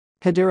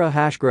Hedera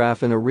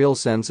Hashgraph in a real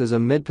sense is a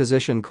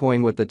mid-position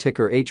coin with the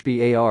ticker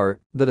HBAR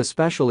that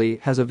especially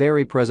has a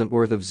very present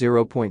worth of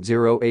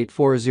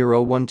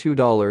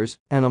 $0.084012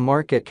 and a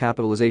market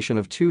capitalization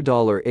of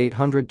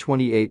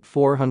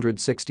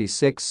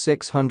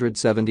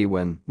 $2,828,466,670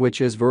 won,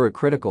 which is very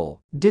critical.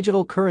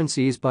 Digital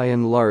currencies by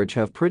and large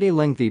have pretty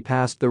lengthy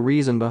past the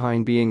reason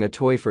behind being a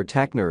toy for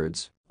tech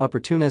nerds,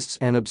 opportunists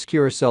and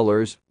obscure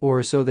sellers,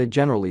 or so they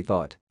generally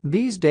thought.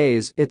 These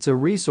days, it's a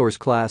resource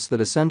class that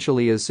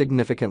essentially is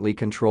significantly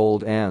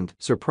controlled and,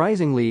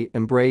 surprisingly,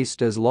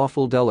 embraced as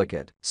lawful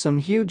delicate. Some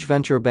huge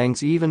venture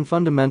banks even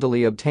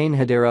fundamentally obtain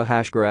Hedera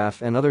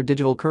Hashgraph and other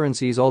digital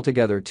currencies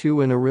altogether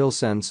to, in a real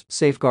sense,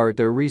 safeguard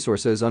their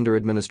resources under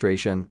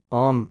administration,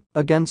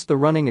 against the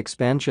running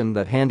expansion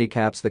that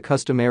handicaps the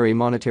customary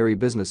monetary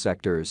business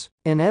sectors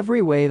in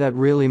every way that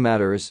really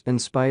matters, in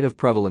spite of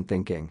prevalent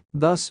thinking.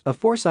 Thus, a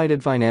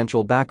foresighted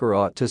financial backer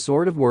ought to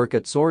sort of work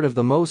at sort of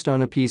the most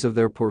on a piece of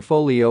their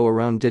portfolio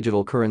around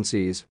digital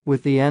currencies,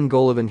 with the end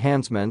goal of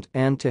enhancement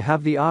and to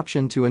have the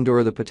option to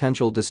endure the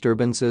potential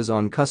disturbances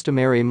on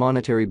customary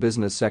monetary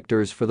business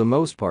sectors for the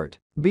most part.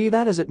 Be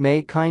that as it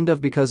may, kind of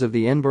because of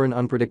the inborn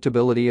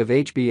unpredictability of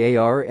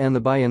HBAR and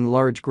the by and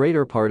large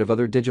greater part of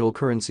other digital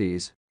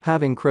currencies.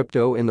 Having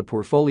crypto in the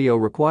portfolio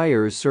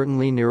requires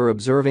certainly nearer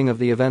observing of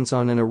the events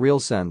on in a real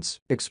sense,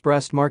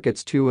 expressed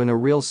markets to in a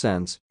real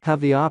sense, have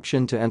the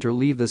option to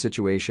enter-leave the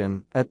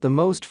situation at the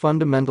most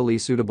fundamentally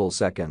suitable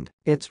second.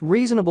 It's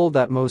reasonable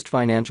that most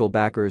financial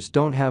backers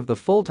don't have the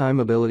full-time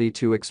ability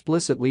to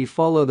explicitly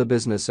follow the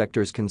business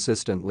sectors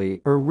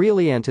consistently or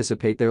really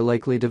anticipate their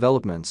likely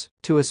developments.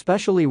 To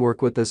especially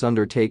work with this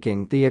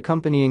undertaking, the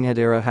accompanying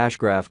Hedera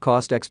Hashgraph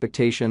cost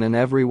expectation in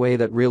every way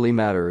that really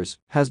matters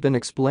has been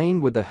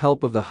explained with the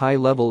help of the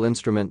high-level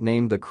instrument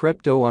named the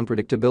Crypto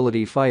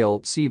Unpredictability File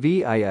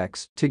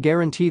 (CVIX) to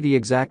guarantee the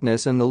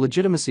exactness and the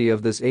legitimacy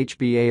of this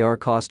HBAR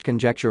cost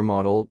conjecture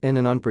model in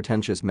an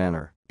unpretentious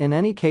manner. In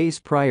any case,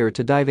 prior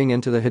to diving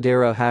into the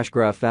Hedera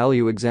Hashgraph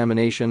value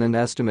examination and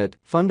estimate,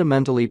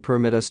 fundamentally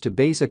permit us to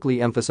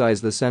basically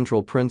emphasize the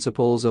central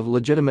principles of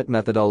legitimate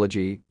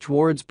methodology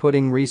towards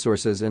putting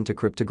resources into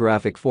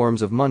cryptographic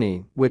forms of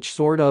money, which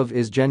sort of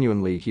is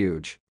genuinely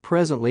huge.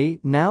 Presently,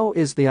 now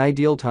is the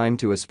ideal time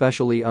to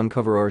especially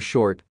uncover our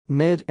short,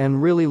 mid,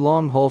 and really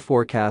long-haul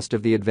forecast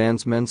of the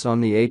advancements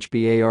on the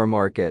HBAR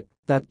market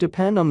that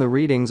depend on the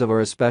readings of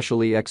our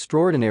especially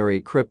extraordinary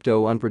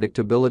crypto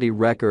unpredictability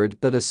record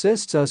that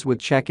assists us with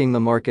checking the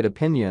market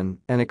opinion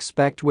and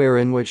expect where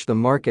in which the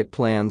market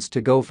plans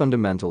to go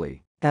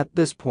fundamentally. At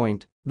this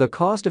point, the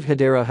cost of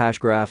Hedera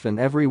Hashgraph in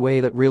every way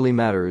that really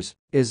matters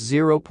is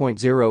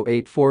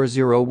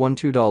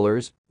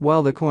 $0.084012,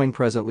 while the coin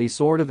presently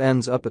sort of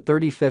ends up at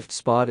 35th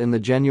spot in the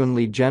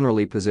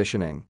generally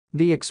positioning.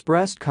 The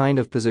expressed kind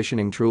of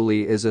positioning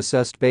truly is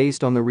assessed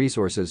based on the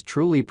resource's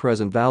truly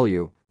present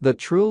value that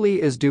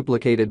truly is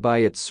duplicated by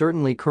its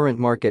certainly current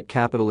market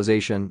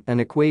capitalization, an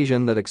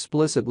equation that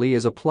explicitly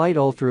is applied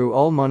all through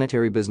all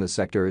monetary business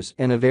sectors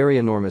in a very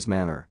enormous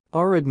manner.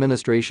 Our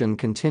administration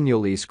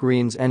continually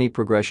screens any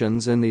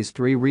progressions in these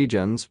three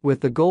regions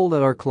with the goal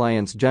that our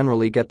clients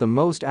generally get the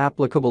most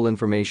applicable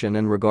information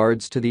in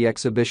regards to the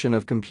exhibition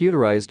of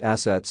computerized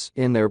assets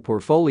in their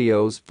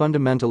portfolios,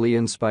 fundamentally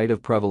in spite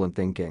of prevalent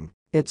thinking.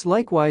 It's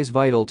likewise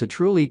vital to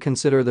truly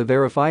consider the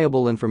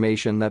verifiable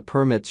information that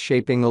permits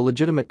shaping a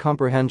legitimate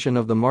comprehension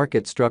of the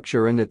market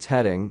structure and its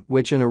heading,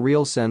 which in a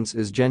real sense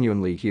is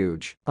genuinely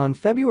huge. On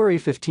February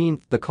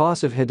 15, the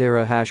cost of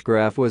Hedera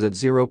Hashgraph was at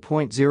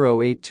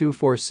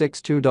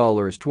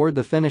 $0.082462 toward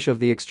the finish of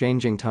the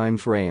exchanging time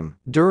frame,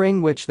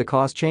 during which the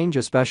cost change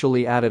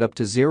especially added up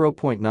to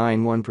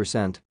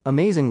 0.91%.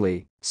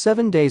 Amazingly,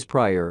 7 days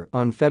prior,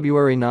 on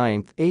February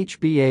 9,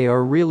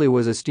 HBAR really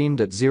was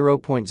esteemed at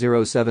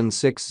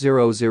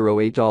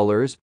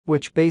 $0.076008,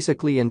 which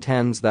basically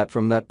intends that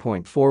from that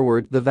point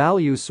forward the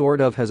value sort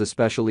of has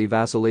especially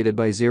vacillated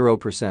by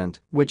 0%,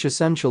 which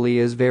essentially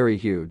is very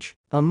huge.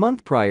 A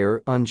month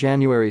prior, on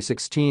January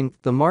 16,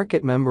 the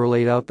market member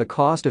laid out the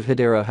cost of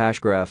Hedera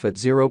Hashgraph at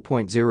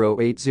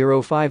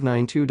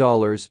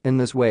 $0.080592. In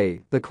this way,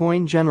 the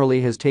coin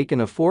generally has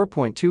taken a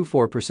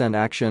 4.24%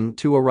 action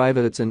to arrive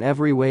at its in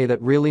every way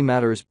that really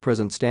matters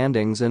present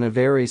standings in a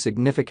very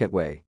significant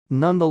way.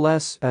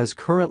 Nonetheless, as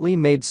currently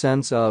made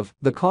sense of,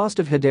 the cost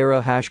of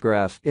Hedera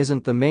Hashgraph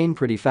isn't the main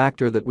pretty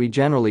factor that we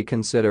generally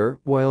consider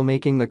while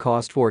making the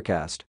cost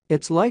forecast.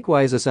 It's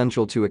likewise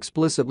essential to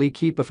explicitly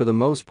keep a for the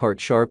most part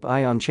sharp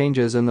eye on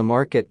changes in the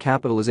market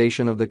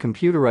capitalization of the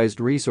computerized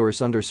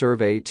resource under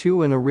survey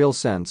to in a real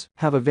sense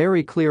have a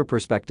very clear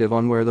perspective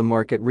on where the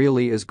market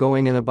really is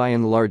going in a by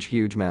and large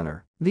huge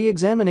manner. The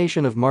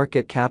examination of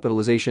market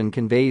capitalization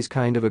conveys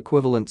kind of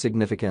equivalent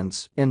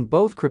significance in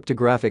both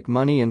cryptographic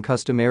money and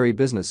customary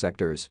business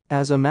sectors.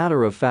 As a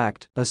matter of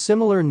fact, a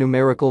similar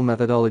numerical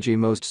methodology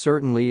most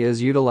certainly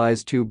is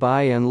utilized to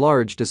by and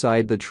large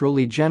decide the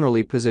truly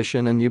generally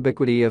position and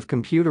ubiquity of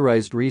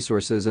computerized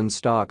resources in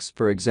stocks,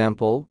 for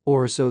example,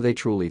 or so they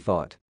truly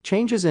thought.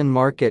 Changes in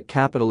market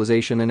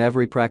capitalization in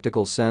every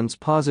practical sense,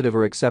 positive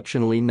or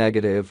exceptionally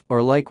negative,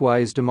 are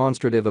likewise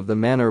demonstrative of the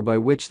manner by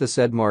which the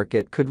said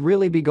market could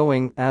really be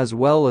going, as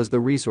well as the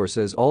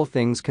resources, all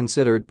things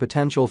considered,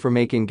 potential for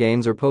making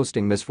gains or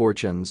posting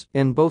misfortunes,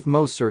 in both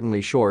most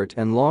certainly short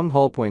and long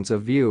haul points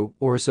of view,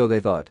 or so they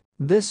thought.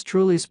 This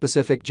truly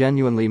specific,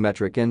 genuinely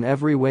metric in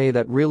every way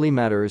that really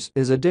matters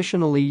is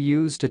additionally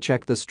used to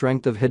check the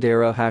strength of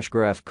Hedera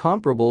Hashgraph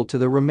comparable to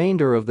the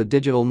remainder of the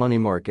digital money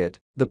market,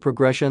 the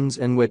progressions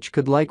in which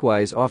could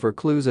likewise offer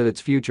clues at its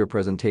future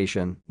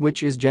presentation,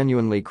 which is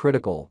genuinely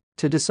critical.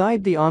 To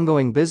decide the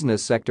ongoing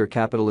business sector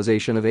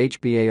capitalization of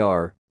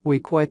HBAR, we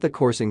quite the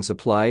coursing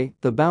supply,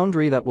 the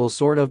boundary that will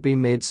sort of be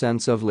made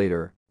sense of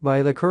later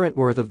by the current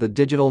worth of the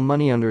digital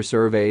money under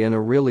survey in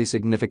a really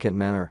significant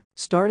manner.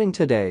 Starting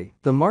today,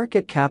 the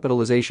market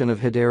capitalization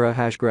of Hedera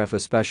Hashgraph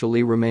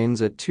especially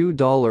remains at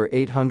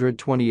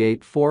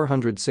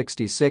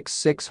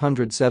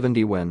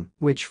 $2,828,466,670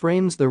 which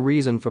frames the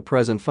reason for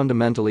present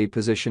fundamentally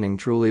positioning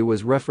truly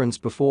was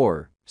referenced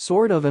before,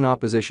 sort of in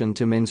opposition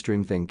to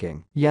mainstream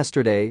thinking.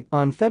 Yesterday,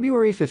 on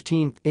February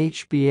 15,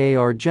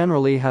 HBAR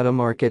generally had a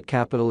market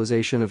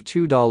capitalization of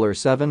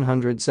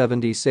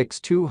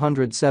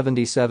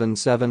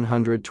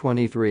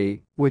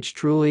 $2,776,277,723, which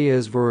truly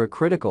is very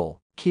critical.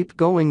 Keep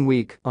going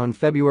week. On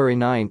February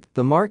 9,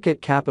 the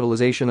market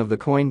capitalization of the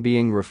coin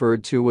being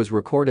referred to was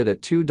recorded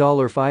at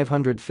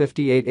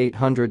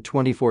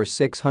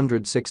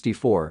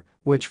 $2,558,824,664,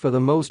 which for the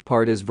most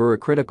part is very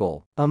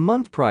critical. A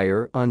month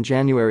prior, on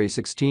January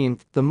 16,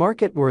 the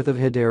market worth of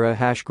Hedera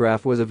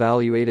Hashgraph was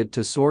evaluated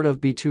to sort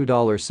of be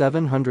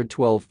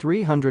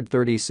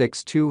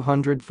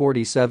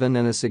 $2,712,336,247 in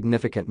a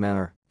significant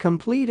manner.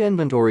 Complete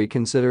inventory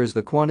considers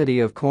the quantity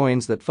of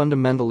coins that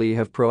fundamentally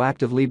have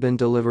proactively been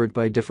delivered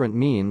by different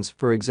means,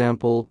 for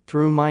example,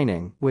 through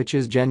mining, which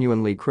is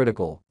genuinely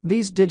critical.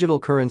 These digital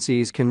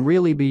currencies can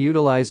really be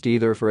utilized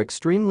either for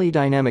extremely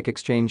dynamic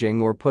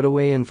exchanging or put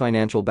away in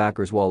financial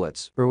backers'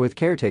 wallets, or with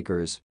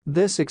caretakers.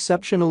 This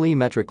exceptionally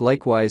metric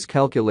likewise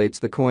calculates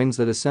the coins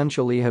that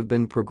essentially have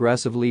been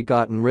progressively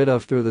gotten rid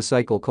of through the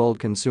cycle called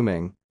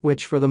consuming,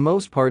 which for the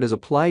most part is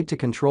applied to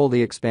control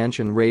the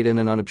expansion rate in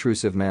an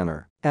unobtrusive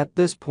manner. At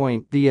this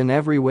point, the in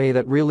every way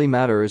that really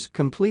matters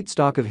complete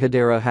stock of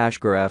Hedera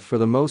Hashgraph for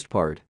the most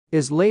part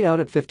is laid out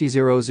at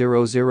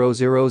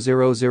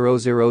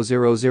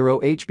 50,000,000,000,000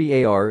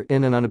 HBAR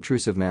in an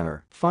unobtrusive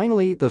manner.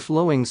 Finally, the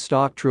flowing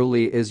stock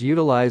truly is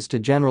utilized to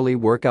generally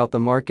work out the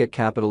market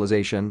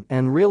capitalization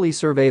and really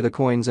survey the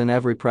coins in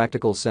every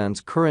practical sense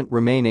current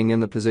remaining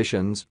in the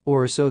positions,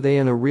 or so they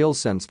in a real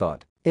sense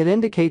thought. It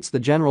indicates the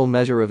general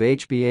measure of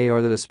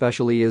HBAR that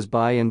especially is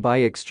buy and buy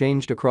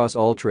exchanged across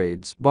all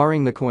trades,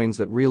 barring the coins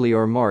that really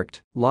are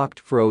marked, locked,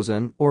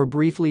 frozen, or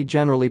briefly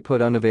generally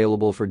put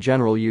unavailable for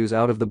general use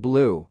out of the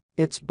blue.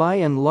 It's by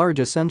and large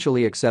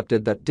essentially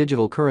accepted that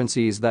digital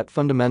currencies that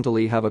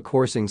fundamentally have a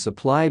coursing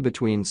supply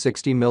between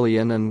 60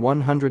 million and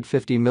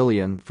 150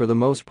 million for the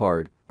most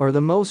part are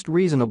the most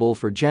reasonable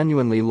for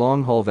genuinely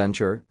long-haul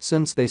venture,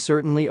 since they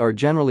certainly are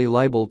generally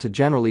liable to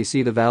generally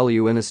see the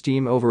value in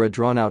esteem over a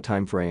drawn-out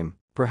time frame,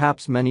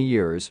 perhaps many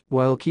years,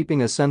 while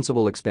keeping a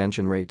sensible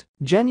expansion rate.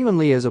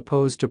 Genuinely as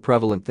opposed to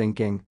prevalent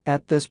thinking,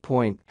 at this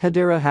point,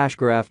 Hedera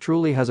Hashgraph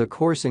truly has a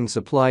coursing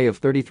supply of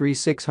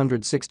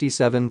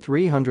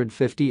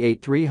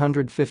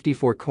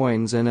 33,667,358,354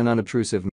 coins in an unobtrusive